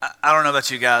I don't know about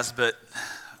you guys, but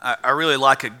I really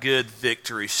like a good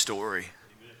victory story.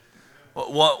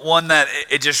 One that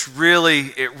it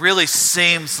really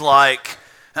seems like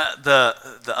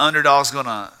the underdog's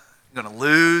gonna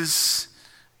lose,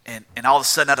 and all of a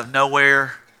sudden out of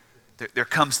nowhere there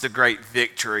comes the great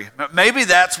victory. Maybe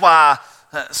that's why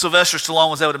Sylvester Stallone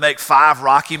was able to make 5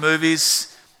 Rocky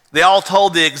movies. They all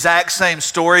told the exact same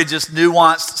story, just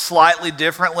nuanced slightly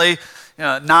differently.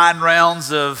 9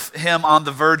 rounds of him on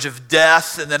the verge of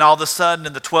death, and then all of a sudden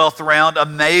in the 12th round,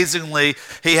 amazingly,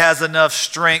 he has enough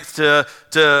strength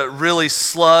to really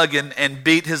slug and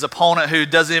beat his opponent, who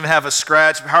doesn't even have a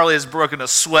scratch, hardly has broken a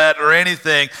sweat or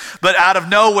anything. But out of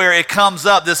nowhere, it comes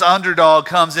up, this underdog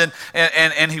comes in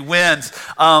and he wins.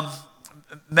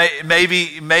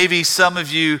 Maybe some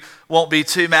of you won't be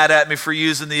too mad at me for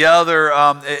using the other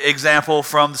example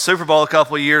from the Super Bowl a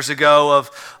couple of years ago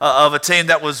of a team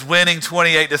that was winning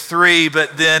 28-3,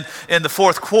 but then in the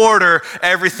fourth quarter,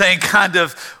 everything kind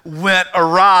of went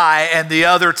awry and the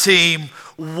other team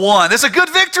won. It's a good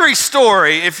victory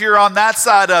story if you're on that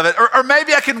side of it. Or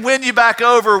maybe I can win you back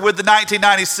over with the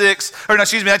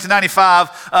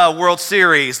 1995 World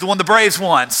Series, the one the Braves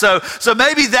won. So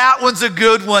maybe that one's a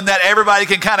good one that everybody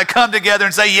can kind of come together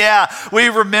and say, yeah, we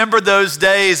remember those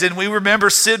days, and we remember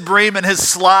Sid Bream and his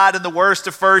slide in the worst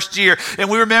of first year, and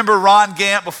we remember Ron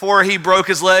Gant before he broke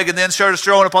his leg and then started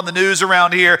showing up on the news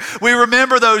around here. We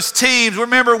remember those teams. We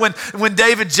remember when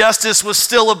David Justice was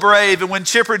still a Brave and when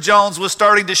Chipper Jones was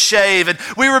starting to shave, and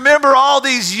we remember all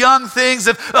these young things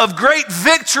of great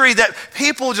victory that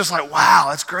people just like, wow,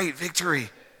 that's great victory.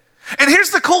 And here's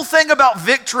the cool thing about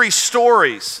victory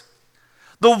stories.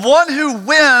 The one who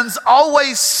wins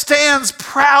always stands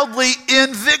proudly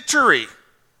in victory.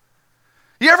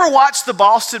 You ever watch the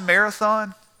Boston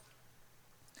Marathon?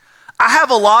 I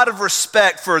have a lot of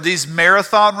respect for these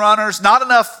marathon runners, not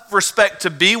enough respect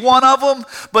to be one of them,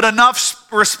 but enough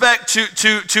respect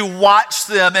to watch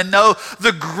them and know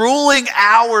the grueling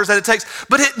hours that it takes.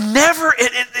 But it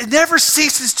never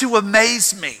ceases to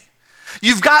amaze me.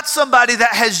 You've got somebody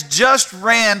that has just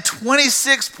ran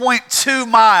 26.2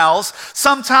 miles,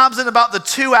 sometimes in about the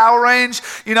 2-hour range.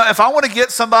 If I want to get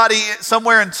somebody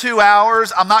somewhere in 2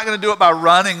 hours, I'm not going to do it by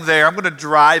running there. I'm going to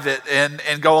drive it and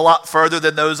go a lot further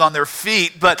than those on their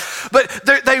feet. But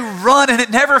they run and it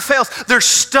never fails. They're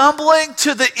stumbling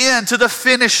to the end, to the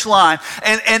finish line,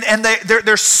 and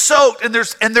they're soaked,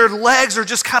 and their legs are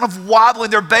just kind of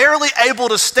wobbling. They're barely able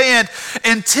to stand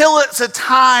until it's a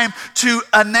time to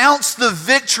announce the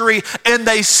victory, and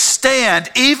they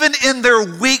stand. Even in their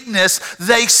weakness,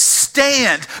 they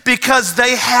stand because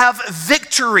they have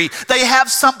victory. They have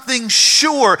something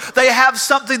sure. They have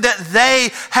something that they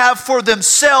have for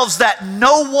themselves that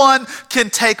no one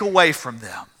can take away from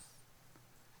them.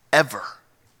 Ever.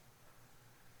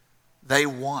 They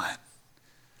won.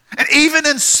 And even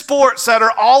in sports that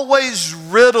are always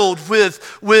riddled with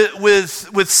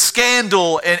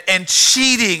scandal and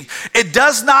cheating, it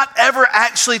does not ever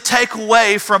actually take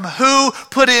away from who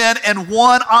put in and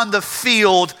won on the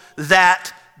field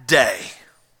that day.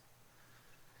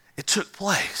 It took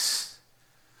place.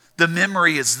 The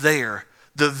memory is there.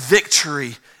 The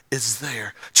victory is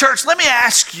there. Church, let me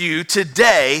ask you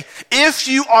today if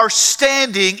you are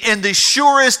standing in the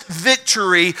surest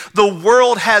victory the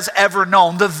world has ever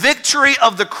known, the victory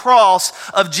of the cross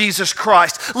of Jesus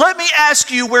Christ. Let me ask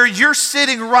you where you're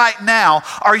sitting right now.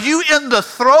 Are you in the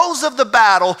throes of the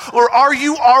battle, or are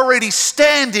you already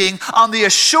standing on the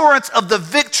assurance of the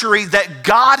victory that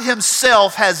God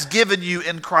Himself has given you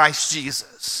in Christ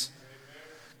Jesus?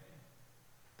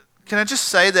 Can I just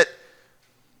say that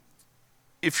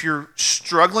if you're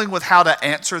struggling with how to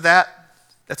answer that,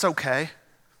 that's okay.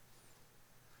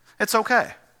 It's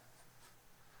okay.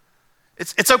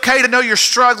 It's okay to know you're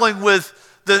struggling with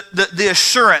the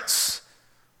assurance,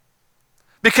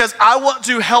 because I want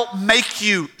to help make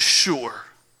you sure.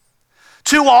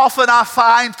 Too often I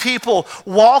find people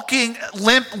walking,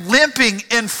 limping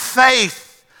in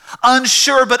faith,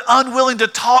 unsure but unwilling to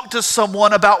talk to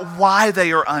someone about why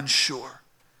they are unsure.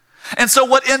 And so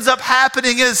what ends up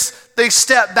happening is they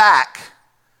step back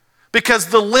because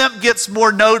the limp gets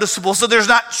more noticeable. So they're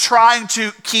not trying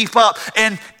to keep up,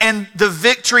 and the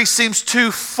victory seems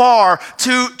too far,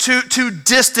 too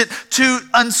distant, too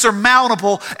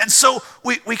unsurmountable. And so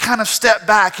we kind of step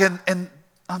back, and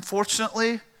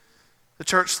unfortunately, the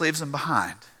church leaves them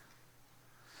behind.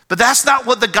 But that's not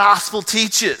what the gospel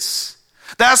teaches.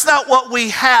 That's not what we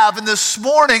have. And this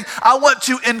morning, I want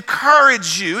to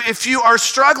encourage you, if you are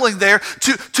struggling there,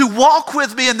 to walk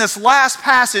with me in this last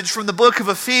passage from the book of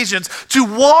Ephesians, to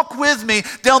walk with me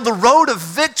down the road of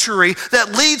victory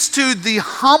that leads to the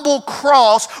humble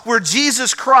cross where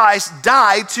Jesus Christ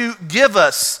died to give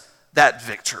us that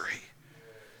victory.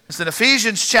 It's in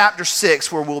Ephesians chapter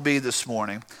 6 where we'll be this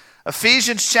morning.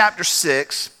 Ephesians chapter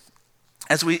 6,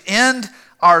 as we end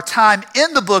our time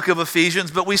in the book of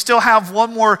Ephesians, but we still have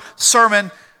one more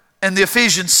sermon in the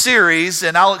Ephesians series,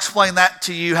 and I'll explain that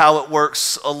to you how it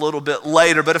works a little bit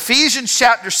later. But Ephesians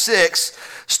chapter 6,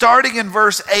 starting in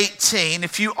verse 18,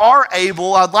 if you are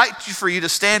able, I'd like for you to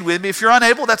stand with me. If you're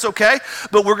unable, that's okay,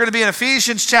 but we're going to be in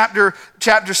Ephesians chapter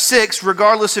 6,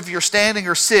 regardless if you're standing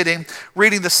or sitting,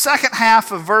 reading the second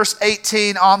half of verse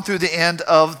 18 on through the end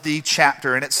of the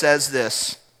chapter, and it says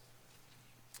this: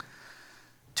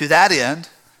 "To that end,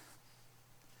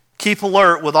 keep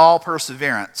alert with all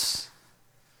perseverance,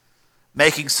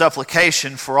 making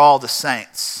supplication for all the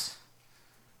saints,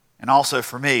 and also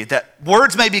for me, that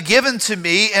words may be given to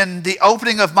me in the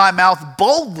opening of my mouth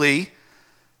boldly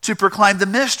to proclaim the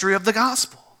mystery of the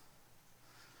gospel,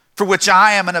 for which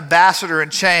I am an ambassador in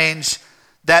chains,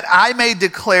 that I may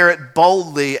declare it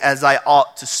boldly as I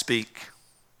ought to speak,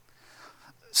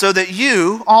 so that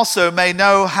you also may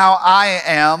know how I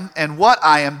am and what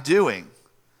I am doing.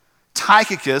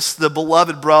 Tychicus, the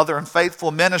beloved brother and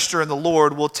faithful minister in the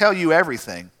Lord, will tell you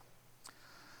everything.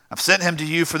 I've sent him to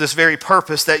you for this very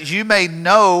purpose, that you may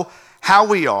know how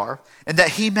we are, and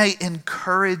that he may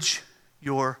encourage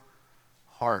your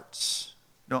hearts."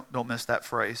 Don't miss that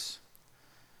phrase.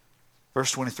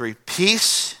 Verse 23,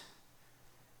 "Peace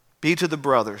be to the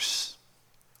brothers,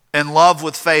 and love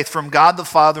with faith from God the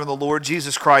Father and the Lord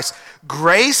Jesus Christ.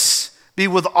 Grace be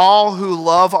with all who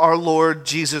love our Lord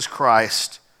Jesus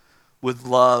Christ with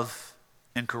love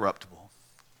incorruptible."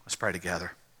 Let's pray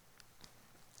together.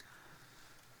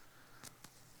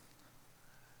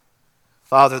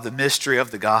 Father, the mystery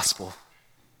of the gospel,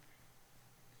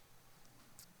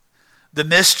 the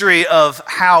mystery of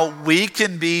how we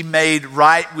can be made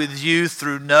right with you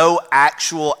through no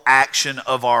actual action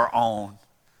of our own.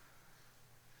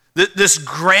 This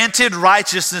granted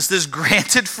righteousness, this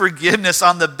granted forgiveness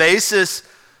on the basis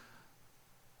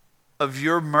of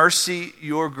your mercy,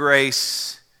 your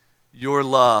grace, your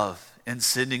love in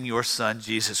sending your Son,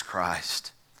 Jesus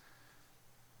Christ.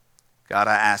 God,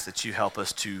 I ask that you help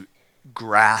us to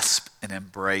grasp and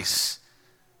embrace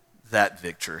that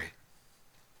victory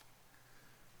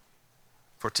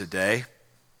for today,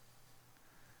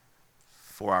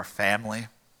 for our family,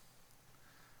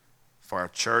 for our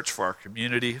church, for our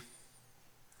community,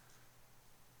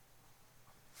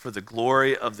 for the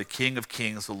glory of the King of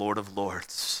Kings, the Lord of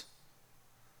Lords,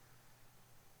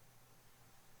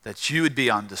 that you would be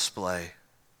on display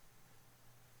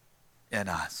in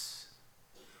us.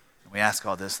 And we ask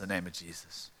all this in the name of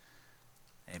Jesus.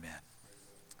 Amen.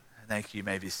 Thank you. You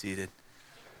may be seated.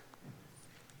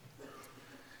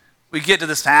 We get to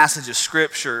this passage of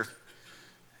Scripture,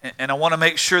 and I want to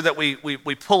make sure that we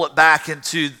pull it back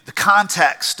into the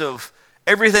context of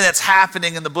everything that's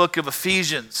happening in the book of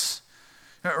Ephesians.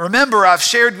 Remember, I've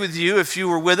shared with you, if you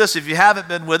were with us, if you haven't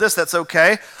been with us, that's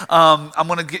okay. I'm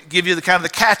going to give you the kind of the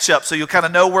catch-up so you'll kind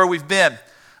of know where we've been.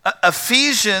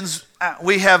 Ephesians,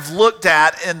 we have looked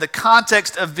at in the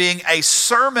context of being a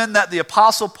sermon that the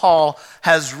Apostle Paul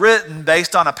has written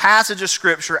based on a passage of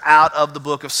Scripture out of the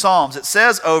book of Psalms. It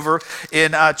says over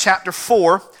in chapter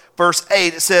 4, verse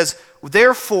 8, it says,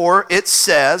 "Therefore it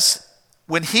says,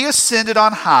 when he ascended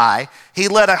on high, he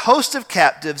led a host of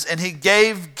captives and he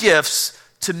gave gifts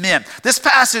to men." This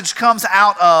passage comes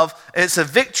out of, it's a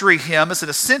victory hymn, it's an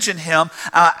ascension hymn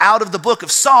out of the book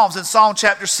of Psalms in Psalm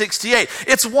chapter 68.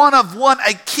 It's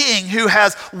a king who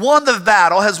has won the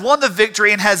battle, has won the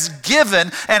victory, and has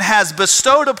given and has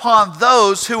bestowed upon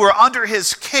those who are under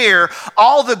his care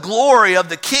all the glory of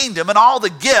the kingdom and all the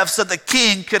gifts that the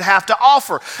king could have to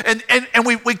offer. And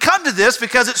we come to this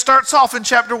because it starts off in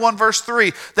chapter 1, verse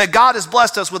 3, that God has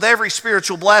blessed us with every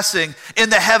spiritual blessing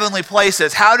in the heavenly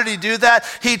places. How did he do that?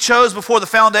 He chose before the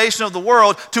foundation of the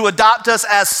world to adopt us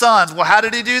as sons. Well, how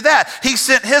did he do that? He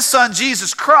sent his Son,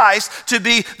 Jesus Christ, to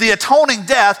be the atoning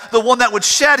death, the one that would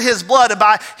shed his blood. And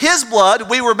by his blood,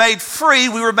 we were made free,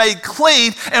 we were made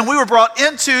clean, and we were brought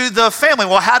into the family.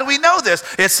 Well, how do we know this?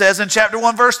 It says in chapter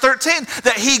 1, verse 13,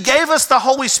 that he gave us the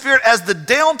Holy Spirit as the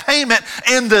down payment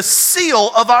and the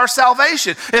seal of our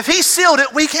salvation. If he sealed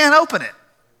it, we can't open it.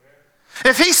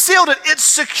 If he sealed it, it's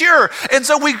secure. And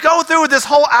so we go through this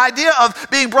whole idea of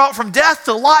being brought from death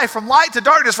to life, from light to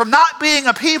darkness, from not being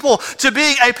a people to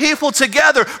being a people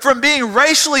together, from being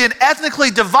racially and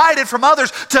ethnically divided from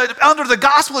others to under the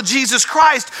gospel of Jesus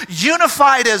Christ,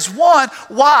 unified as one.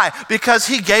 Why? Because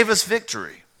he gave us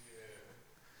victory.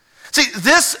 See,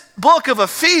 this book of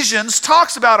Ephesians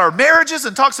talks about our marriages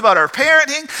and talks about our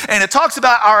parenting, and it talks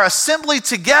about our assembly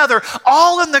together,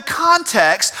 all in the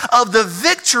context of the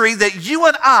victory that you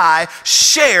and I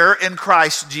share in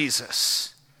Christ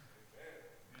Jesus.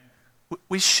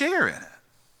 We share in it.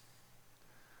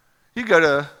 You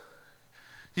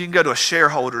can go to a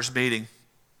shareholders meeting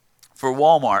for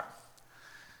Walmart,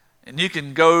 and you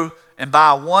can go and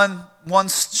buy one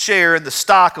share in the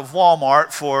stock of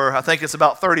Walmart for, I think it's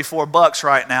about $34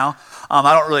 right now.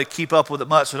 I don't really keep up with it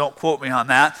much, so don't quote me on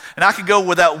that. And I could go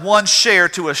with that one share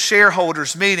to a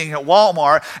shareholders meeting at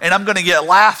Walmart, and I'm going to get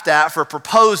laughed at for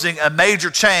proposing a major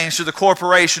change to the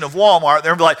corporation of Walmart.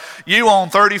 They're going to be like, you own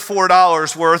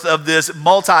 $34 worth of this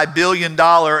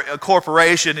multi-billion-dollar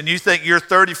corporation, and you think your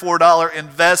 $34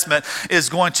 investment is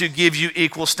going to give you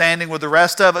equal standing with the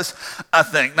rest of us? I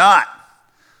think not.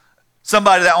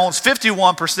 Somebody that owns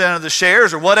 51% of the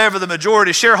shares or whatever the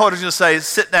majority shareholder is going to say,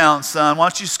 sit down, son. Why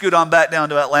don't you scoot on back down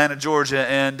to Atlanta, Georgia,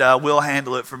 and we'll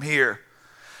handle it from here.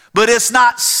 But it's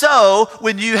not so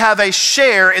when you have a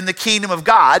share in the kingdom of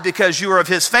God because you are of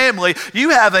his family. You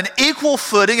have an equal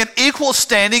footing, an equal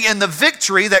standing in the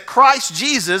victory that Christ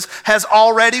Jesus has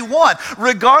already won.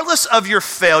 Regardless of your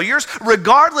failures,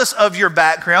 regardless of your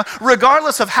background,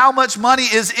 regardless of how much money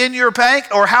is in your bank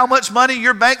or how much money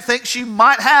your bank thinks you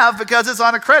might have because it's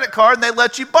on a credit card and they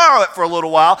let you borrow it for a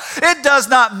little while, it does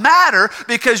not matter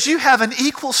because you have an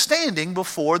equal standing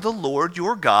before the Lord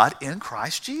your God in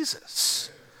Christ Jesus.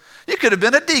 You could have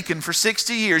been a deacon for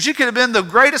 60 years. You could have been the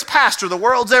greatest pastor the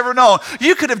world's ever known.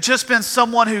 You could have just been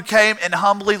someone who came and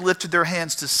humbly lifted their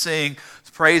hands to sing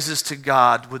praises to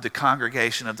God with the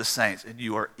congregation of the saints, and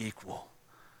you are equal.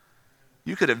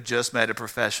 You could have just made a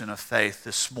profession of faith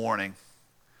this morning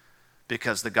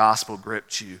because the gospel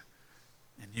gripped you,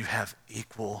 and you have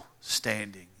equal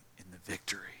standing in the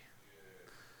victory.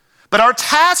 But our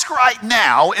task right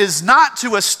now is not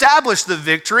to establish the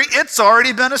victory. It's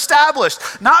already been established.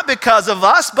 Not because of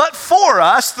us, but for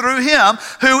us through him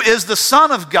who is the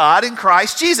Son of God in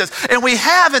Christ Jesus. And we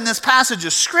have in this passage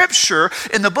of Scripture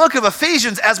in the book of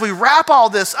Ephesians, as we wrap all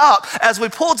this up, as we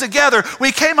pull together,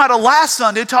 we came out of last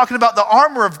Sunday talking about the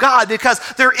armor of God because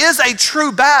there is a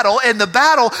true battle and the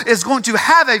battle is going to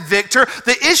have a victor.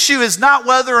 The issue is not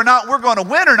whether or not we're going to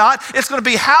win or not. It's going to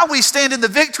be how we stand in the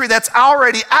victory that's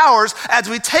already ours as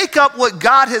we take up what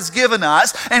God has given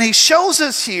us. And he shows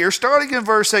us here, starting in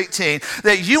verse 18,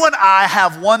 that you and I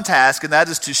have one task, and that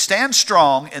is to stand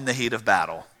strong in the heat of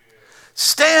battle.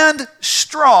 Stand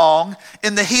strong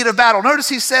in the heat of battle. Notice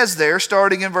he says there,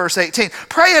 starting in verse 18,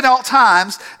 pray at all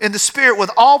times in the Spirit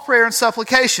with all prayer and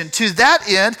supplication. To that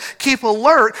end, keep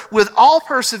alert with all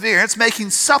perseverance,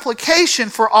 making supplication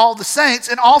for all the saints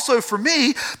and also for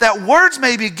me, that words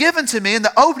may be given to me in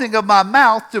the opening of my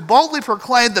mouth to boldly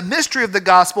proclaim the mystery of the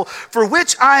gospel, for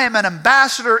which I am an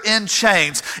ambassador in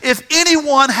chains. If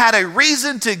anyone had a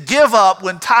reason to give up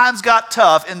when times got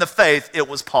tough in the faith, it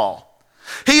was Paul.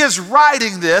 He is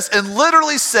writing this and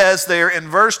literally says there in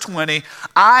verse 20,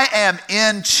 I am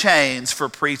in chains for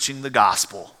preaching the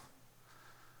gospel.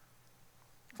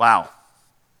 Wow.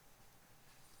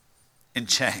 In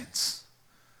chains.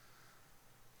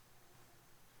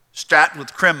 Strapped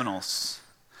with criminals.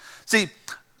 See,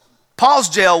 Paul's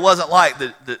jail wasn't like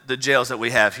the jails that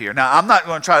we have here. Now, I'm not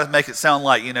going to try to make it sound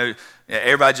like,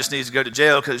 everybody just needs to go to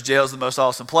jail because jail is the most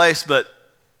awesome place, but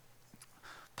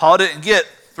Paul didn't get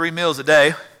 3 meals a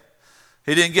day.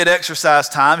 He didn't get exercise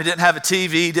time. He didn't have a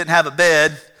TV. He didn't have a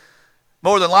bed.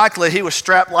 More than likely, he was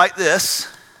strapped like this.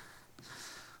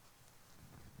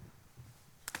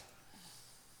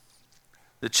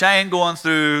 The chain going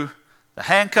through the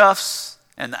handcuffs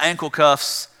and the ankle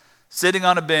cuffs, sitting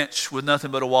on a bench with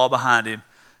nothing but a wall behind him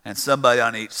and somebody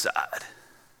on each side.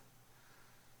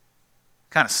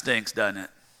 Kind of stinks, doesn't it?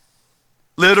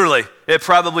 Literally, it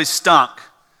probably stunk.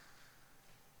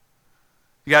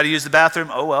 You got to use the bathroom?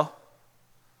 Oh, well.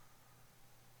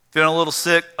 Feeling a little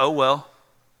sick? Oh, well.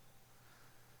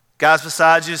 Guys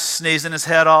beside you sneezing his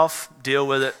head off? Deal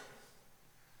with it.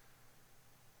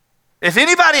 If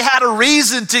anybody had a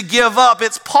reason to give up,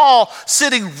 it's Paul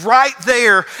sitting right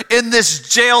there in this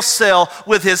jail cell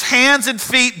with his hands and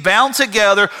feet bound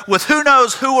together with who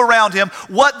knows who around him,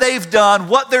 what they've done,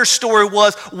 what their story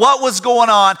was, what was going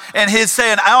on, and he's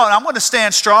saying, I'm going to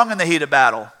stand strong in the heat of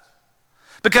battle.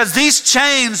 Because these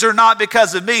chains are not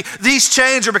because of me. These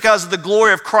chains are because of the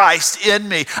glory of Christ in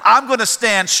me. I'm going to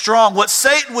stand strong. What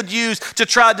Satan would use to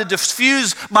try to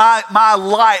diffuse my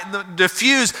light,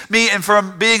 diffuse me and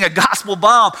from being a gospel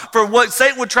bomb, for what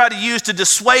Satan would try to use to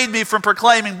dissuade me from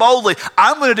proclaiming boldly,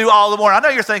 I'm going to do all the more. I know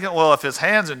you're thinking, well, if his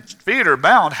hands and feet are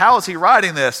bound, how is he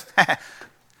writing this?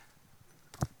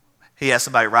 He has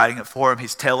somebody writing it for him.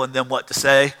 He's telling them what to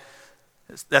say.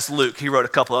 That's Luke. He wrote a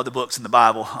couple other books in the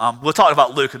Bible. We'll talk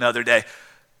about Luke another day.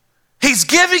 He's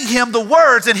giving him the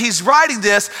words, and he's writing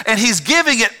this, and he's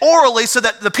giving it orally so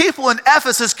that the people in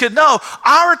Ephesus could know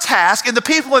our task, and the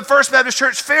people in First Baptist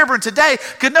Church Fairburn today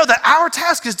could know that our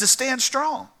task is to stand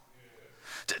strong.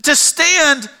 To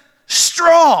stand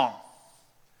strong.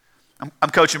 I'm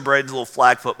coaching Braden's little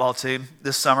flag football team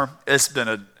this summer. It's been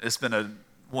a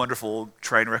wonderful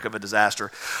train wreck of a disaster.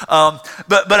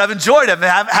 But I've enjoyed it,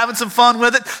 man. I'm having some fun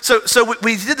with it. So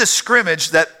we did this scrimmage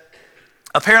that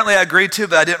apparently I agreed to,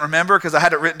 but I didn't remember because I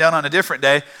had it written down on a different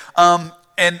day. And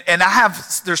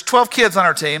there's 12 kids on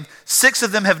our team. 6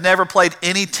 of them have never played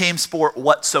any team sport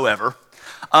whatsoever.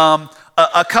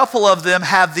 A couple of them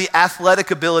have the athletic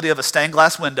ability of a stained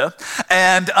glass window.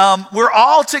 And we're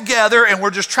all together and we're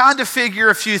just trying to figure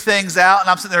a few things out. And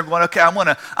I'm sitting there going, okay, I'm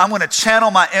gonna channel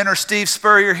my inner Steve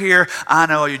Spurrier here. I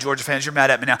know all you Georgia fans, you're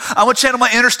mad at me now. I'm gonna channel my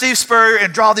inner Steve Spurrier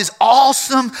and draw these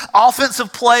awesome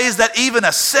offensive plays that even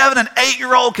a 7 and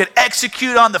 8-year-old could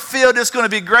execute on the field. It's gonna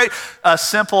be great. A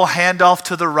simple handoff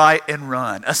to the right and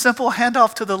run. A simple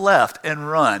handoff to the left and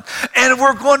run. And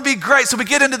we're going to be great. So we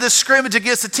get into this scrimmage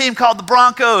against a team called the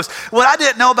Broncos. What I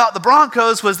didn't know about the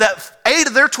Broncos was that 8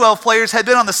 of their 12 players had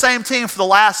been on the same team for the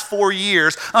last 4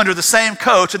 years under the same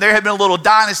coach, and there had been a little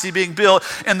dynasty being built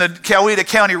in the Coweta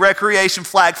County Recreation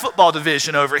Flag Football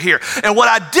Division over here. And what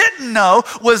I didn't know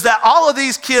was that all of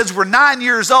these kids were 9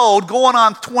 years old, going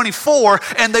on 24,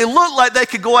 and they looked like they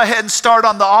could go ahead and start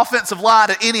on the offensive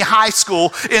line at any high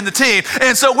school in the team.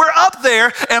 And so we're up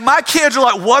there, and my kids are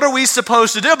like, what are we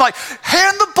supposed to do? I'm like,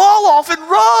 hand the ball off and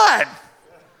run.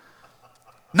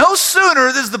 No sooner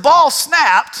is the ball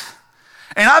snapped,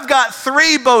 and I've got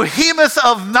 3 behemoths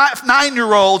of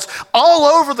 9-year-olds all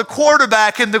over the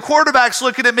quarterback, and the quarterback's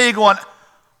looking at me going,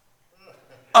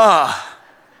 I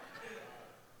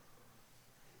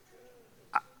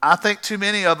think too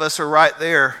many of us are right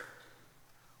there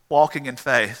walking in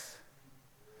faith.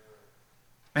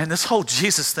 Man, this whole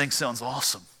Jesus thing sounds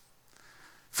awesome.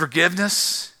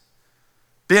 Forgiveness,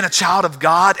 being a child of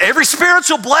God, every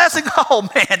spiritual blessing. Oh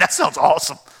man, that sounds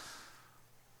awesome.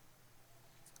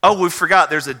 Oh, we forgot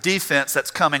there's a defense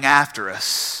that's coming after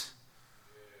us.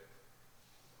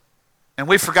 And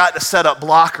we forgot to set up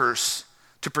blockers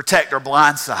to protect our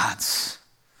blind sides.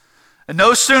 And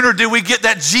no sooner do we get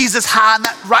that Jesus high and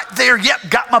that right there, yep,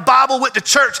 got my Bible, went to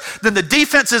church, then the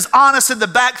defense is on us in the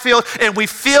backfield and we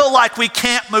feel like we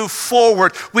can't move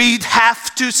forward. We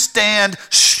have to stand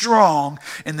strong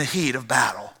in the heat of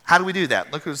battle. How do we do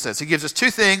that? Look what it says. He gives us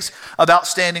 2 things about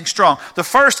standing strong. The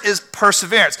first is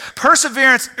perseverance.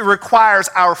 Perseverance requires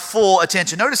our full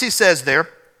attention. Notice he says there,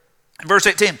 in verse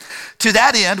 18, to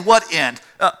that end, what end?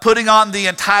 Putting on the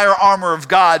entire armor of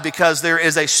God because there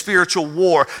is a spiritual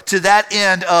war. To that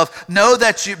end of know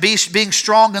that you being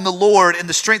strong in the Lord in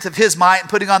the strength of his might and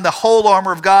putting on the whole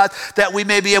armor of God that we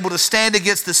may be able to stand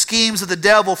against the schemes of the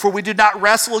devil. For we do not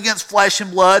wrestle against flesh and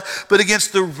blood, but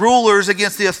against the rulers,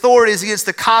 against the authorities, against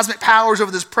the cosmic powers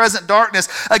over this present darkness,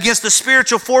 against the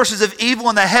spiritual forces of evil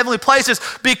in the heavenly places.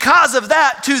 Because of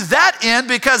that, to that end,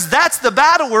 because that's the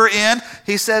battle we're in,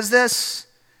 he says this,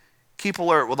 keep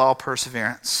alert with all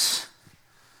perseverance,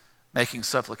 making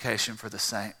supplication for the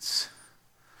saints.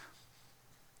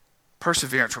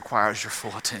 Perseverance requires your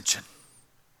full attention.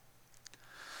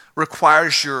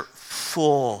 Requires your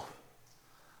full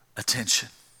attention.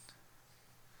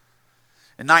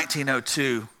 In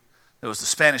 1902, there was the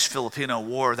Spanish-Filipino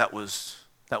War that was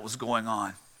going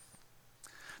on.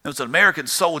 There was an American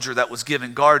soldier that was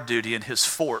given guard duty in his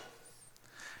fort,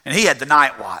 and he had the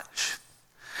night watch.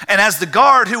 And as the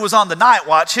guard who was on the night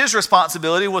watch, his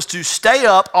responsibility was to stay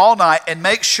up all night and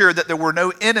make sure that there were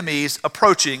no enemies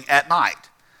approaching at night,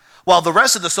 while the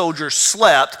rest of the soldiers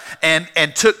slept and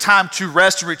took time to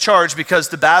rest and recharge because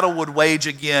the battle would wage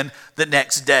again the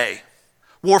next day.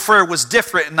 Warfare was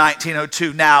different in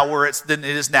 1902 than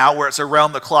it is now, where it's a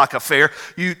round-the-clock affair.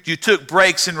 You took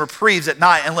breaks and reprieves at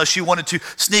night unless you wanted to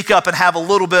sneak up and have a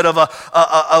little bit of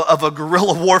a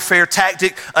guerrilla warfare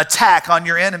tactic attack on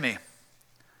your enemy.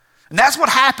 And that's what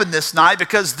happened this night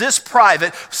because this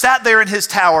private sat there in his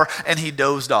tower and he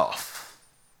dozed off.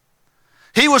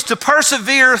 He was to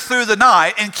persevere through the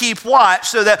night and keep watch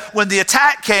so that when the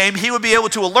attack came, he would be able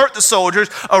to alert the soldiers,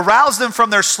 arouse them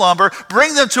from their slumber,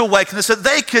 bring them to awakeness so that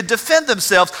they could defend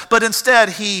themselves. But instead,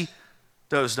 he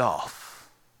dozed off.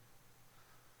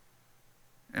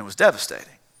 And it was devastating.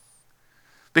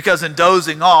 Because in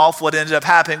dozing off, what ended up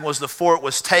happening was the fort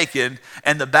was taken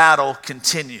and the battle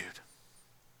continued.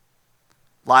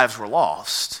 Lives were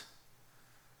lost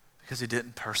because he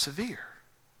didn't persevere.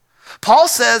 Paul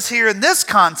says here in this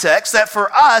context that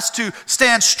for us to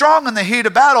stand strong in the heat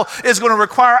of battle is going to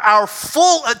require our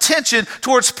full attention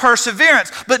towards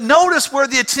perseverance. But notice where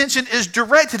the attention is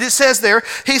directed. It says there,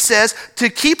 he says, to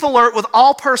keep alert with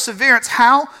all perseverance.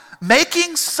 How?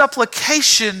 Making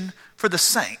supplication for the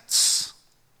saints.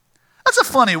 That's a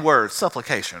funny word,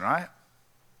 supplication, right?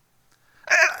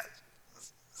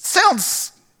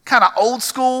 Sounds kind of old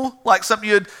school, like something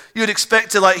you'd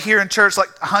expect to like hear in church like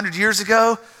 100 years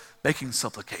ago. Making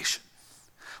supplication.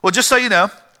 Well, just so you know,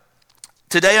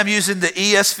 today I'm using the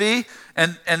ESV,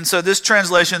 and so this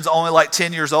translation is only like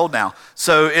 10 years old now.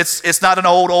 So it's not an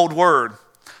old word,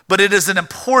 but it is an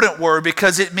important word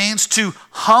because it means to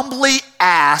humbly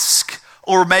ask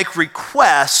or make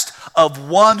request of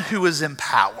one who is in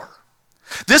power.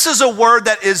 This is a word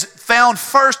that is found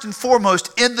first and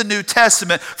foremost in the New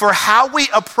Testament for how we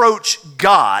approach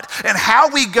God and how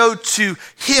we go to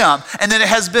Him. And then it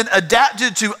has been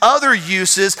adapted to other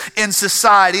uses in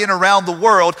society and around the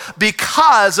world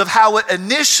because of how it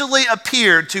initially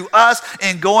appeared to us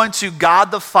in going to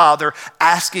God the Father,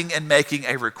 asking and making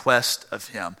a request of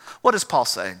Him. What is Paul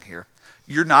saying here?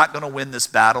 You're not going to win this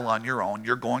battle on your own.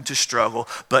 You're going to struggle.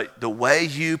 But the way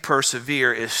you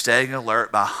persevere is staying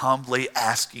alert by humbly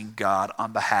asking God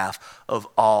on behalf of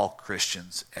all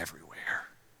Christians everywhere.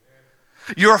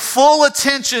 Your full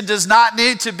attention does not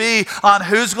need to be on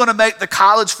who's going to make the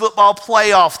college football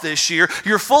playoff this year.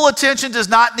 Your full attention does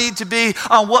not need to be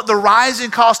on what the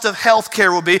rising cost of health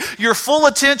care will be. Your full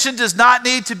attention does not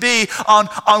need to be on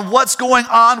what's going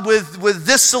on with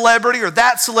this celebrity or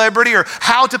that celebrity or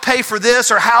how to pay for this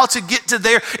or how to get to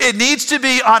there. It needs to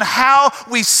be on how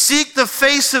we seek the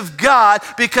face of God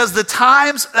because the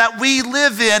times that we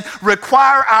live in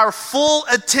require our full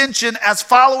attention as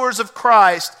followers of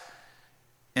Christ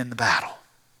in the battle.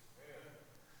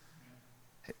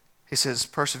 He says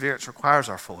perseverance requires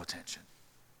our full attention.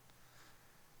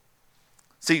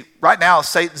 See, right now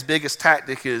Satan's biggest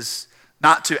tactic is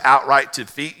not to outright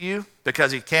defeat you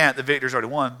because he can't, the victor's already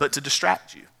won, but to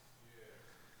distract you.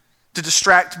 To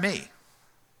distract me.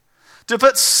 To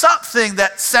put something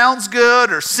that sounds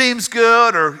good or seems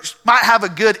good or might have a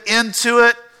good end to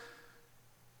it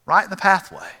right in the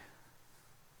pathway.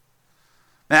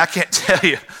 Man, I can't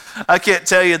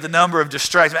tell you the number of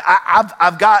distractions.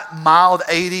 I've got mild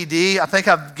ADD. I think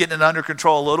I'm getting it under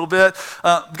control a little bit.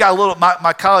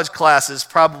 My college class is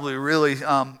probably really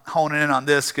honing in on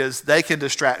this because they can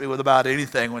distract me with about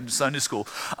anything when Sunday school.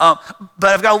 But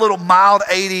I've got a little mild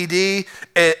ADD,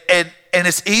 and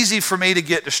it's easy for me to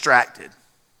get distracted.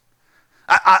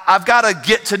 I've got a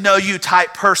get to know you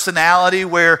type personality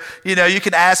where, you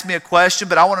can ask me a question,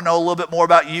 but I want to know a little bit more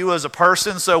about you as a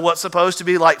person. So what's supposed to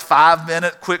be like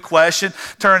 5-minute quick question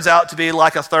turns out to be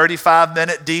like a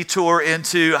 35-minute detour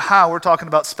into, we're talking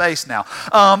about space now.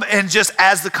 And just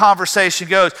as the conversation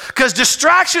goes, because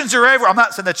distractions are everywhere. I'm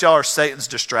not saying that y'all are Satan's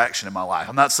distraction in my life.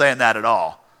 I'm not saying that at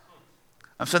all.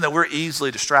 I'm saying that we're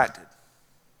easily distracted.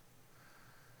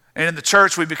 And in the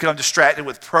church, we become distracted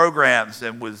with programs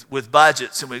and with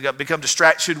budgets, and we become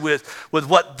distracted with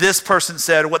what this person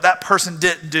said or what that person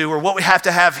didn't do or what we have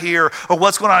to have here or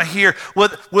what's going on here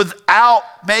without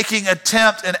making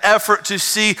attempt and effort to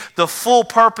see the full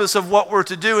purpose of what we're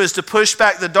to do is to push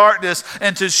back the darkness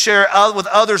and to share with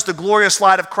others the glorious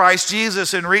light of Christ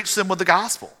Jesus and reach them with the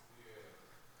gospel.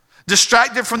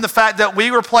 Distracted from the fact that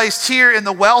we were placed here in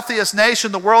the wealthiest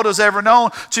nation the world has ever known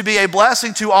to be a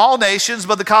blessing to all nations,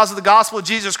 but because of the gospel of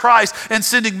Jesus Christ and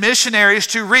sending missionaries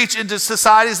to reach into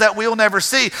societies that we'll never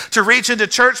see, to reach into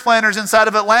church planters inside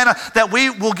of Atlanta that we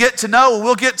will get to know,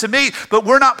 we'll get to meet, but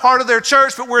we're not part of their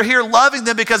church, but we're here loving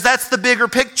them because that's the bigger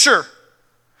picture.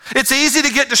 It's easy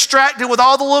to get distracted with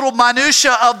all the little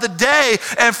minutia of the day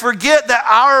and forget that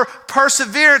our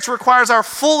perseverance requires our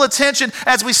full attention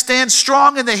as we stand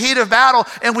strong in the heat of battle,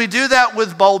 and we do that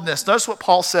with boldness. Notice what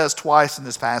Paul says twice in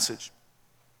this passage.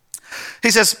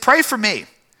 He says, pray for me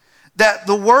that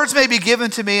the words may be given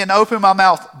to me and open my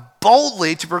mouth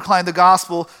boldly to proclaim the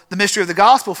gospel, the mystery of the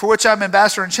gospel, for which I'm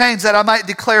ambassador in chains, that I might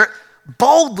declare it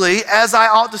boldly as I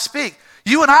ought to speak.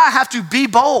 You and I have to be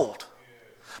bold.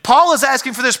 Paul is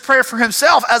asking for this prayer for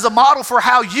himself as a model for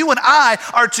how you and I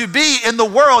are to be in the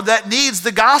world that needs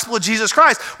the gospel of Jesus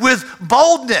Christ with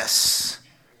boldness.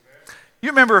 You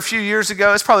remember a few years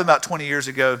ago, it's probably about 20 years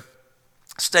ago,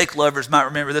 steak lovers might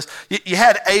remember this. You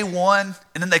had A1,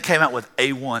 and then they came out with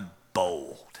A1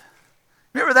 Bold.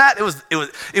 Remember that?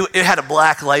 It had a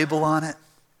black label on it.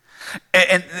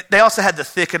 And they also had the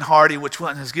Thick and Hearty, which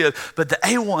wasn't as good. But the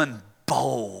A1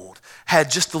 Bold had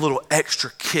just a little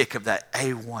extra kick of that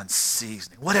A1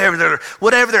 seasoning.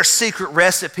 Whatever their secret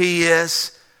recipe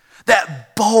is,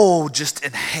 that bold just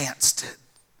enhanced it.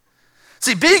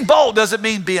 See, being bold doesn't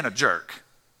mean being a jerk.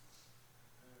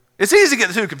 It's easy to get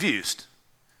the two confused.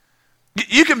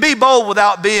 You can be bold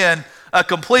without being a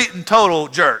complete and total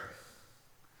jerk.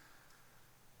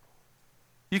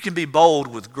 You can be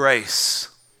bold with grace.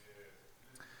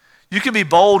 You can be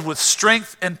bold with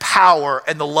strength and power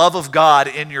and the love of God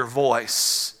in your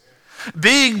voice.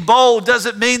 Being bold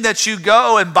doesn't mean that you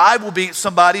go and Bible beat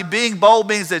somebody. Being bold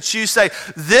means that you say,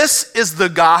 this is the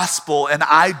gospel and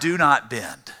I do not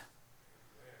bend.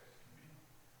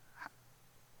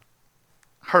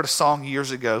 I heard a song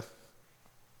years ago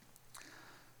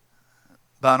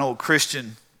by an old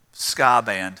Christian ska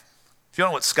band. If you don't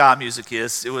know what ska music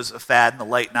is, it was a fad in the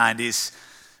late 90s.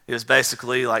 It was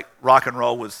basically like rock and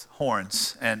roll with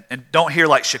horns. And don't hear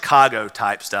like Chicago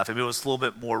type stuff. I mean, it was a little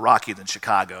bit more rocky than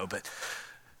Chicago. But the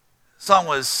song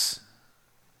was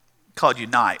called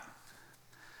Unite.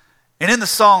 And in the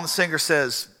song, the singer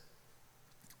says,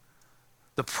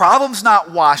 the problem's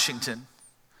not Washington.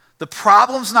 The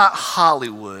problem's not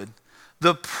Hollywood.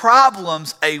 The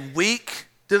problem's a weak,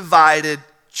 divided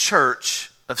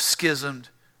church of schismed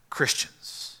Christians.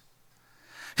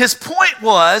 His point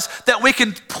was that we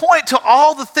can point to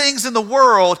all the things in the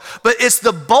world, but it's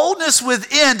the boldness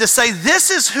within to say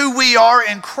this is who we are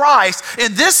in Christ,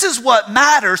 and this is what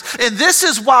matters, and this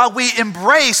is why we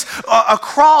embrace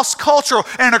across cultural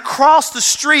and across the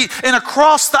street and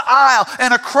across the aisle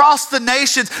and across the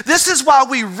nations. This is why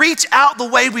we reach out the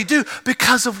way we do,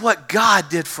 because of what God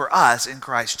did for us in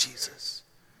Christ Jesus.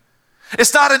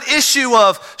 It's not an issue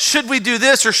of should we do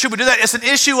this or should we do that. It's an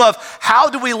issue of how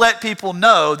do we let people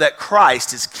know that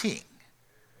Christ is King.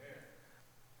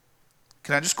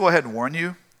 Can I just go ahead and warn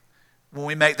you? When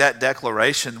we make that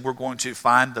declaration, we're going to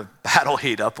find the battle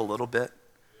heat up a little bit.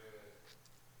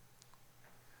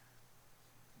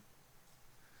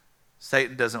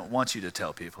 Satan doesn't want you to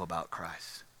tell people about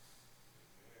Christ.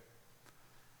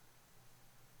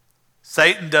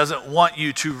 Satan doesn't want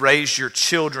you to raise your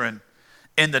children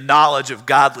in the knowledge of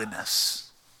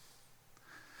godliness.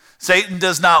 Satan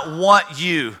does not want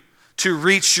you to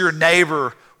reach your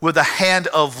neighbor with a hand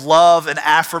of love and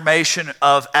affirmation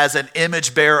of as an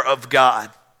image bearer of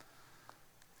God.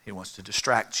 He wants to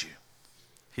distract you.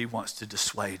 He wants to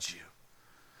dissuade you.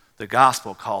 The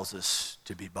gospel calls us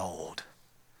to be bold.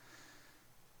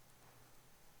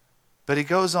 But he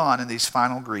goes on in these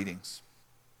final greetings.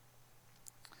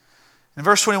 In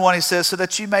verse 21 he says, so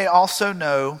that you may also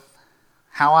know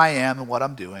how I am and what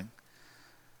I'm doing.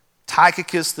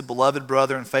 Tychicus, the beloved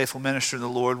brother and faithful minister of the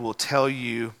Lord, will tell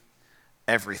you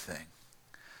everything.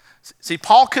 See,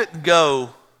 Paul couldn't go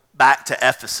back to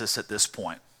Ephesus at this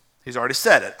point. He's already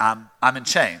said it. I'm in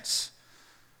chains.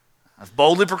 I've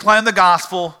boldly proclaimed the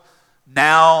gospel.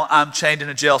 Now I'm chained in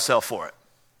a jail cell for it.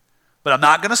 But I'm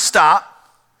not going to stop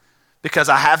because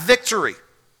I have victory.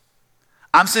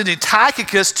 I'm sending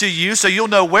Tychicus to you so you'll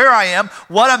know where I am,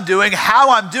 what I'm doing, how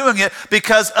I'm doing it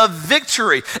because of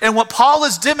victory. And what Paul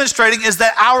is demonstrating is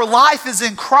that our life is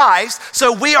in Christ,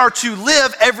 so we are to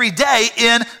live every day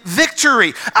in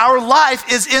victory. Our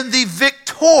life is in the victor.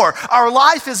 Our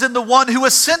life is in the one who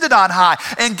ascended on high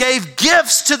and gave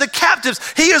gifts to the captives.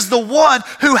 He is the one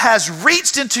who has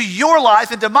reached into your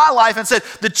life, into my life, and said,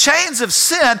 the chains of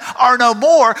sin are no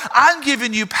more. I'm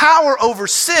giving you power over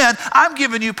sin. I'm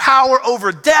giving you power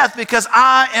over death because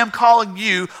I am calling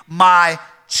you my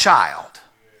child.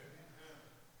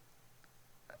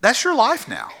 That's your life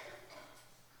now.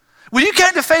 When you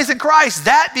came to faith in Christ,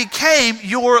 that became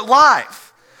your life.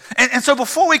 And so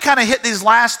before we kind of hit these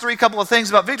last couple of things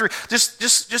about victory,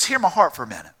 just hear my heart for a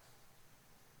minute.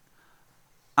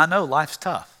 I know life's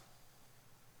tough.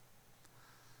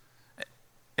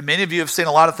 And many of you have seen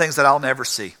a lot of things that I'll never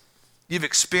see. You've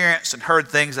experienced and heard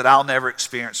things that I'll never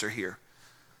experience or hear.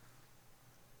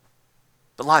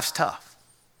 But life's tough.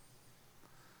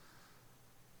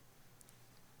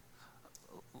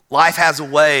 Life has a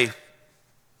way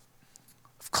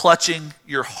of clutching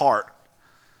your heart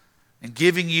and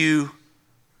giving you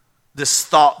this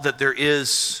thought that there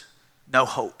is no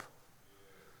hope,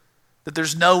 that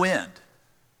there's no end,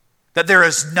 that there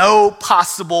is no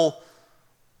possible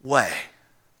way.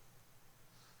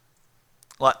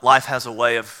 Life has a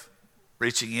way of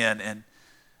reaching in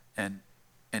and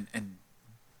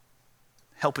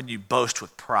helping you boast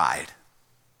with pride.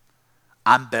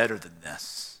 I'm better than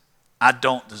this. I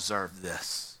don't deserve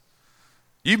this.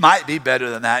 You might be better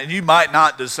than that, and you might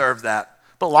not deserve that.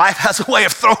 But life has a way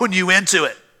of throwing you into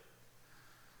it.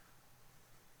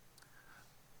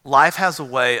 Life has a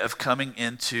way of coming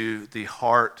into the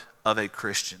heart of a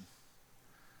Christian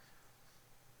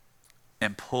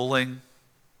and pulling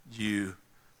you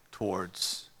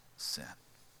towards sin.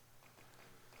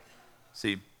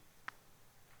 See,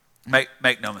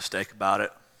 make no mistake about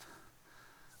it.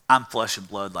 I'm flesh and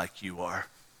blood like you are.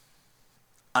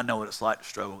 I know what it's like to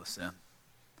struggle with sin.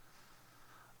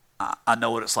 I know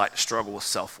what it's like to struggle with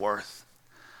self-worth.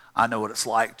 I know what it's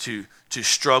like to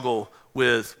struggle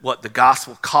with what the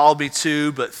gospel called me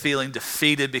to, but feeling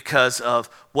defeated because of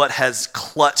what has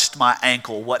clutched my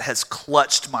ankle, what has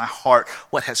clutched my heart,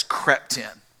 what has crept in.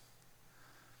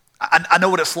 I know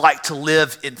what it's like to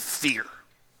live in fear.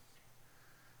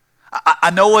 I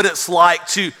know what it's like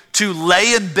to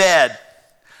lay in bed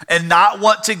and not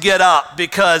want to get up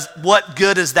because what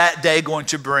good is that day going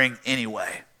to bring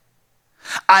anyway?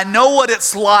 I know what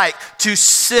it's like to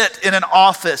sit in an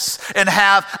office and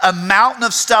have a mountain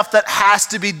of stuff that has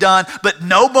to be done, but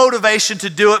no motivation to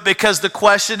do it because the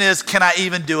question is, can I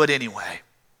even do it anyway?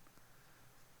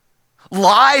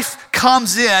 Life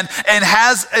comes in and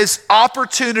has this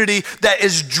opportunity that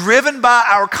is driven by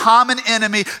our common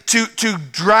enemy to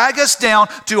drag us down,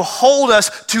 to hold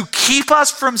us, to keep us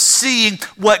from seeing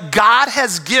what God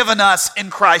has given us in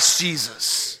Christ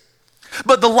Jesus.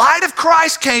 But the light of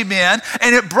Christ came in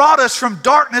and it brought us from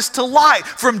darkness to light,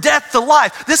 from death to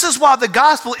life. This is why the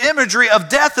gospel imagery of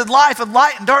death and life and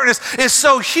light and darkness is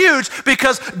so huge,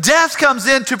 because death comes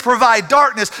in to provide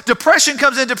darkness, depression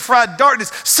comes in to provide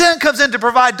darkness, sin comes in to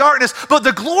provide darkness, but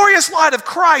the glorious light of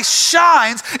Christ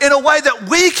shines in a way that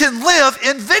we can live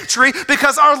in victory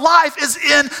because our life is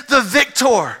in the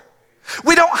victor.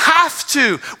 We don't have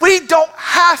to. We don't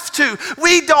have to.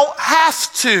 We don't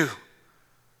have to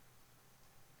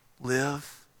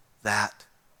live that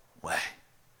way.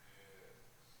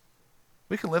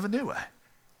 We can live a new way.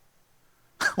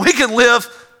 We can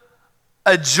live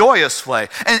a joyous way.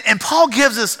 And Paul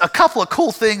gives us a couple of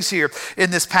cool things here in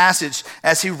this passage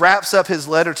as he wraps up his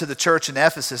letter to the church in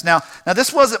Ephesus. Now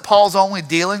this wasn't Paul's only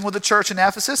dealing with the church in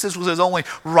Ephesus. This was his only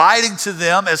writing to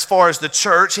them as far as the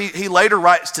church. He later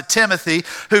writes to Timothy,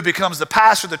 who becomes the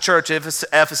pastor of the church of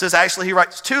Ephesus. Actually, he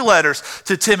writes 2 letters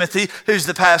to Timothy, who's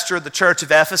the pastor of the church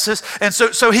of Ephesus. And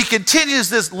so he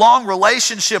continues this long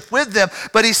relationship with them.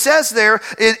 But he says there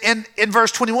in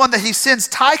verse 21 that he sends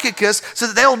Tychicus so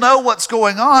that they'll know what's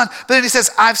going on. But then he says,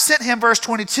 I've sent him, verse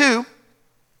 22,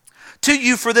 to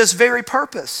you for this very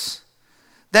purpose,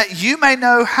 that you may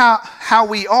know how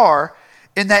we are,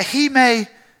 and that he may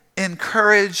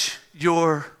encourage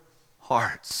your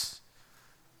hearts.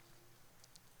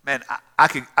 Man, I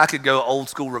could go old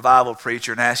school revival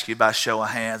preacher and ask you by show of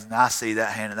hands, and I see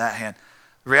that hand and that hand.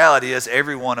 The reality is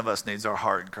every one of us needs our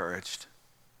heart encouraged.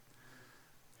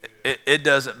 It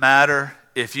doesn't matter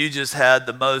if you just had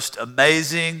the most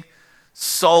amazing,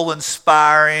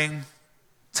 soul-inspiring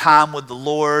time with the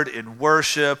Lord in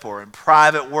worship or in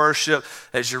private worship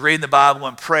as you're reading the Bible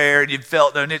in prayer and you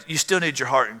felt no need, you still need your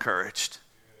heart encouraged.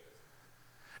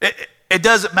 It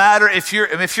doesn't matter if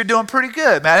you're doing pretty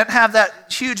good. Man, I didn't have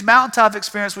that huge mountaintop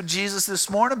experience with Jesus this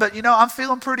morning, but I'm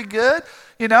feeling pretty good.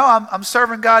 I'm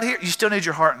serving God here. You still need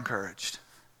your heart encouraged.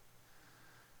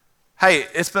 Hey,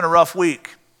 it's been a rough week.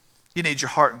 You need your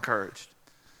heart encouraged.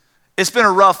 It's been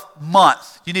a rough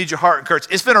month. You need your heart encouraged.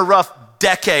 It's been a rough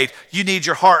decade. You need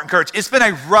your heart encouraged. It's been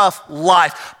a rough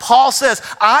life. Paul says,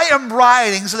 I am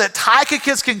writing so that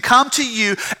Tychicus can come to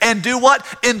you and do what?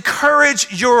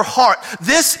 Encourage your heart.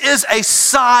 This is a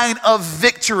sign of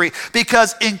victory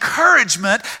because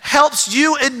encouragement helps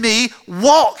you and me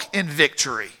walk in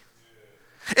victory.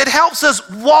 It helps us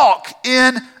walk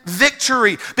in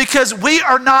victory because we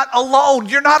are not alone.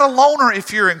 You're not a loner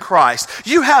if you're in Christ.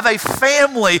 You have a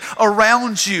family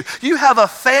around you. You have a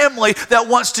family that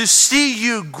wants to see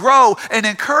you grow and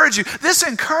encourage you. This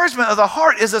encouragement of the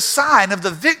heart is a sign of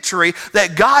the victory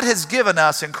that God has given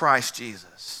us in Christ Jesus.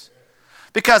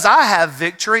 Because I have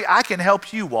victory, I can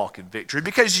help you walk in victory.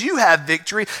 Because you have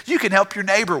victory, you can help your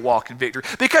neighbor walk in victory.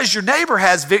 Because your neighbor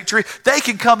has victory, they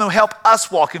can come and help us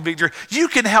walk in victory. You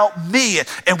can help me.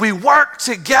 And we work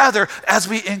together as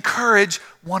we encourage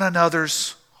one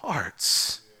another's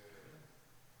hearts.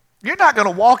 You're not going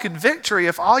to walk in victory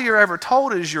if all you're ever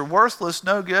told is you're worthless,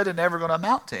 no good, and never going to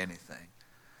amount to anything.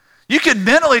 You can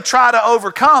mentally try to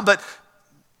overcome, but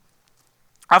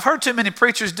I've heard too many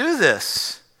preachers do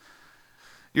this.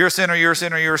 You're a sinner, you're a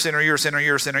sinner, you're a sinner, you're a sinner,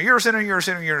 you're a sinner, you're a sinner, you're a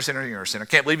sinner, you're a sinner, you're a sinner.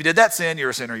 Can't believe you did that sin. You're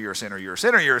a sinner, you're a sinner, you're a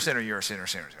sinner, you're a sinner, you're a sinner,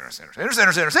 sinner, sinner, sinner,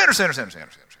 sinner, sinner, sinner, sinner, sinner, sinner, sinner,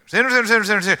 sinner, sinner, sinner,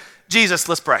 sinner, sinner. Jesus,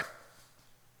 let's pray.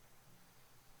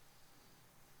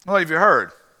 What have you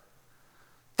heard?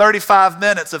 35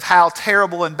 minutes of how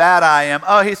terrible and bad I am.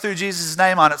 Oh, he threw Jesus'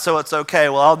 name on it, so it's okay.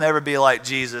 Well, I'll never be like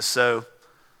Jesus, so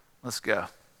let's go.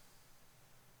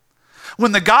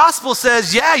 When the gospel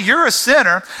says, yeah, you're a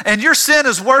sinner, and your sin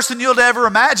is worse than you'll ever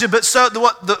imagine, but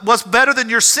what's better than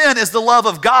your sin is the love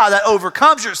of God that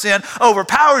overcomes your sin,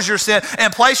 overpowers your sin,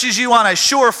 and places you on a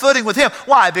sure footing with him.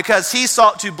 Why? Because he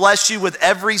sought to bless you with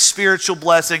every spiritual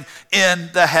blessing in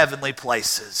the heavenly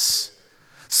places.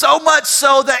 So much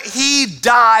so that he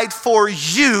died for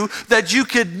you, that you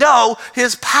could know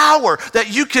his power, that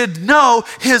you could know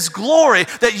his glory,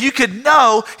 that you could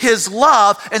know his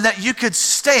love, and that you could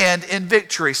stand in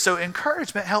victory. So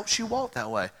encouragement helps you walk that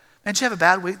way. Man, did you have a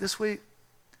bad week this week?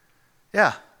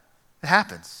 Yeah, it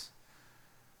happens.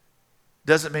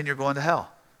 Doesn't mean you're going to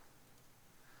hell.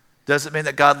 Doesn't mean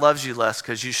that God loves you less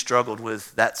because you struggled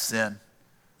with that sin,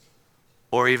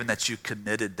 or even that you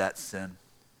committed that sin.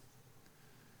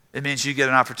 It means you get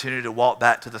an opportunity to walk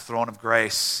back to the throne of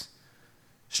grace.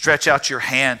 Stretch out your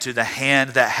hand to the hand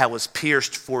that was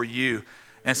pierced for you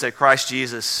and say, Christ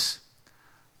Jesus,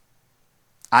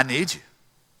 I need you.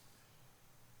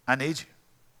 I need you.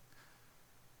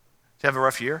 Did you have a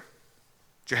rough year?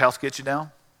 Did your health get you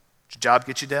down? Did your job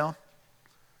get you down?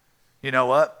 You know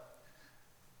what?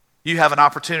 You have an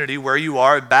opportunity where you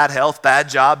are in bad health, bad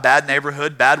job, bad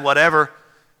neighborhood, bad whatever,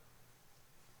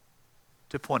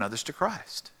 to point others to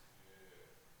Christ.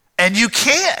 And you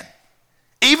can.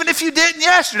 Even if you didn't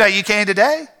yesterday, you can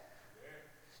today.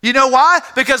 You know why?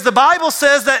 Because the Bible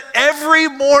says that every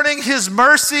morning his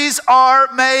mercies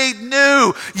are made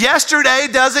new. Yesterday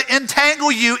doesn't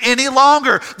entangle you any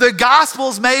longer. The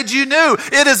gospel's made you new.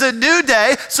 It is a new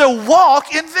day, so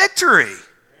walk in victory.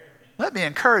 Let me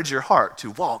encourage your heart to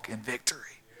walk in victory.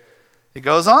 He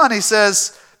goes on, he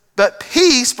says, but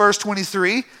peace, verse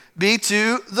 23, be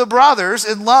to the brothers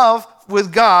in love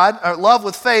with God, or love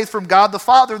with faith from God the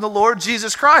Father and the Lord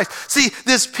Jesus Christ. See,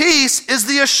 this peace is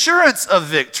the assurance of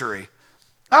victory.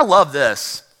 I love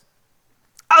this.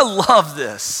 I love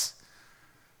this.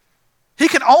 He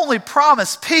can only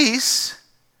promise peace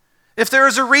if there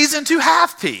is a reason to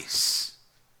have peace.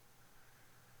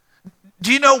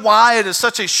 Do you know why it is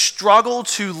such a struggle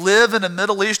to live in a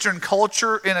Middle Eastern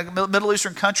culture, in a Middle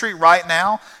Eastern country right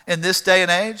now, in this day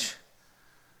and age?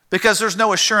 Because there's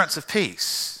no assurance of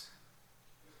peace.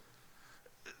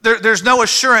 There's no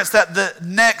assurance that the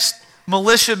next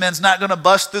militiaman's not going to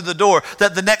bust through the door,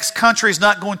 that the next country's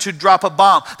not going to drop a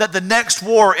bomb, that the next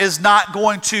war is not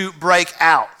going to break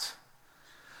out.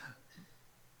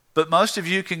 But most of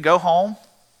you can go home,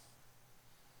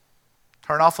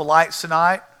 turn off the lights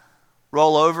tonight,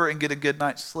 roll over and get a good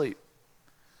night's sleep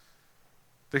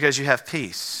because you have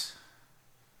peace.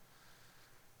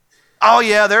 Oh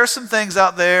yeah, there are some things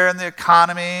out there in the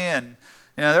economy, and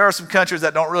there are some countries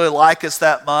that don't really like us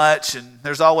that much, and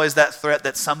there's always that threat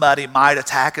that somebody might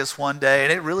attack us one day,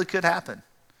 and it really could happen.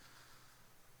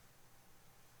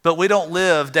 But we don't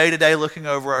live day to day looking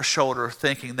over our shoulder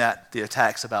thinking that the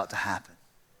attack's about to happen.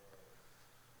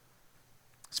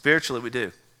 Spiritually, we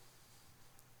do.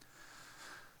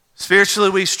 Spiritually,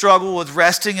 we struggle with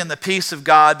resting in the peace of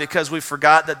God because we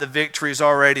forgot that the victory is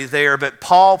already there. But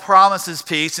Paul promises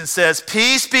peace and says,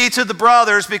 peace be to the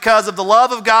brothers because of the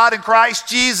love of God in Christ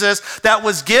Jesus that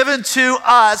was given to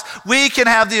us. We can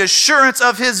have the assurance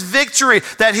of his victory,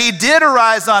 that he did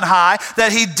arise on high,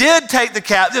 that he did take the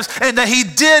captives, and that he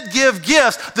did give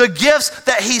gifts, the gifts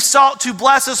that he sought to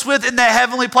bless us with in the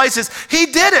heavenly places. He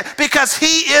did it because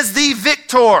he is the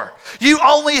victor. You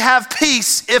only have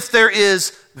peace if there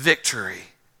is victory.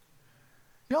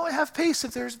 You only have peace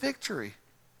if there's victory.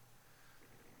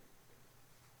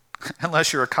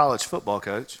 Unless you're a college football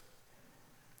coach.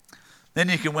 Then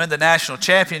you can win the national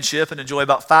championship and enjoy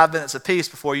about 5 minutes of peace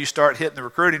before you start hitting the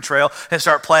recruiting trail and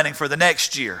start planning for the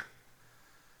next year.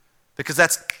 Because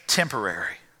that's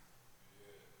temporary.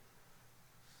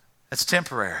 That's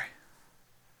temporary.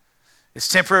 It's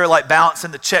temporary, like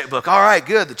balancing the checkbook. All right,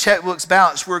 good. The checkbook's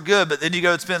balanced. We're good. But then you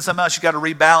go and spend something else. You got to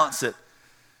rebalance it.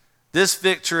 This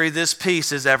victory, this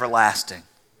peace is everlasting.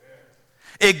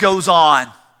 It goes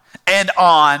on and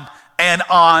on and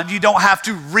on. You don't have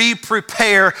to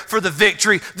re-prepare for the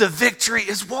victory. The victory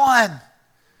is won.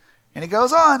 And it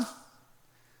goes on.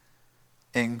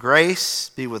 And grace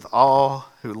be with all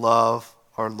who love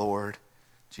our Lord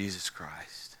Jesus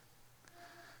Christ.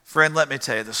 Friend, let me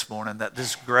tell you this morning that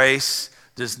this grace,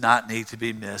 does not need to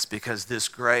be missed because this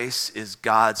grace is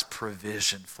God's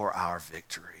provision for our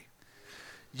victory.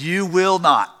 You will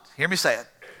not, hear me say it,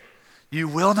 you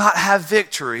will not have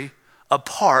victory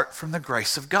apart from the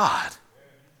grace of God.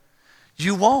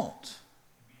 You won't.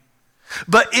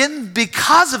 But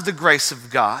because of the grace of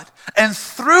God and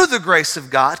through the grace of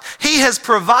God, He has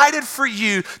provided for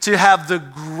you to have the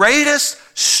greatest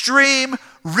stream,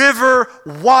 river,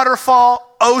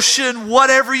 waterfall, ocean,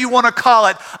 whatever you want to call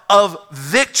it, of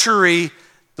victory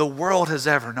the world has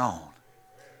ever known.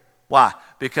 Why?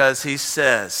 Because He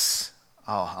says,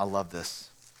 oh, I love this.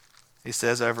 He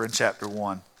says over in chapter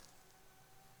 1.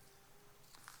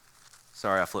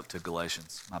 Sorry, I flipped to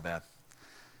Galatians. My bad.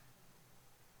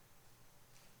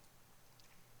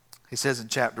 He says in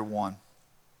chapter 1,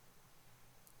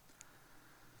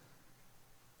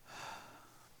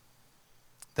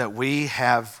 that we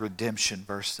have redemption,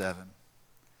 verse 7,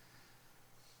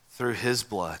 through His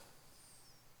blood,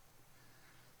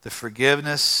 the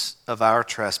forgiveness of our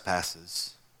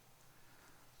trespasses,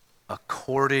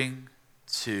 according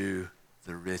to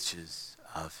the riches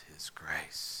of His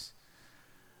grace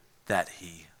that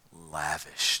He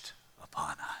lavished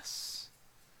upon us.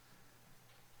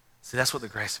 See, that's what the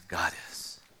grace of God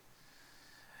is.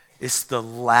 It's the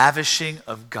lavishing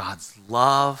of God's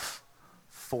love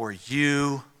for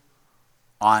you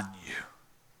on you.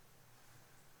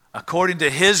 According to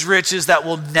His riches that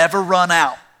will never run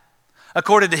out.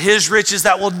 According to His riches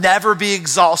that will never be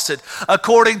exhausted.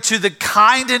 According to the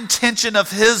kind intention of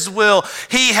His will,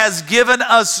 He has given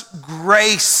us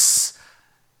grace.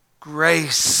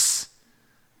 Grace.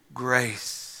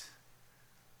 Grace.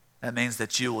 That means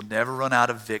that you will never run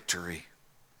out of victory.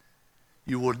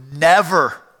 You will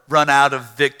never run out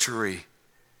of victory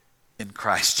in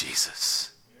Christ Jesus.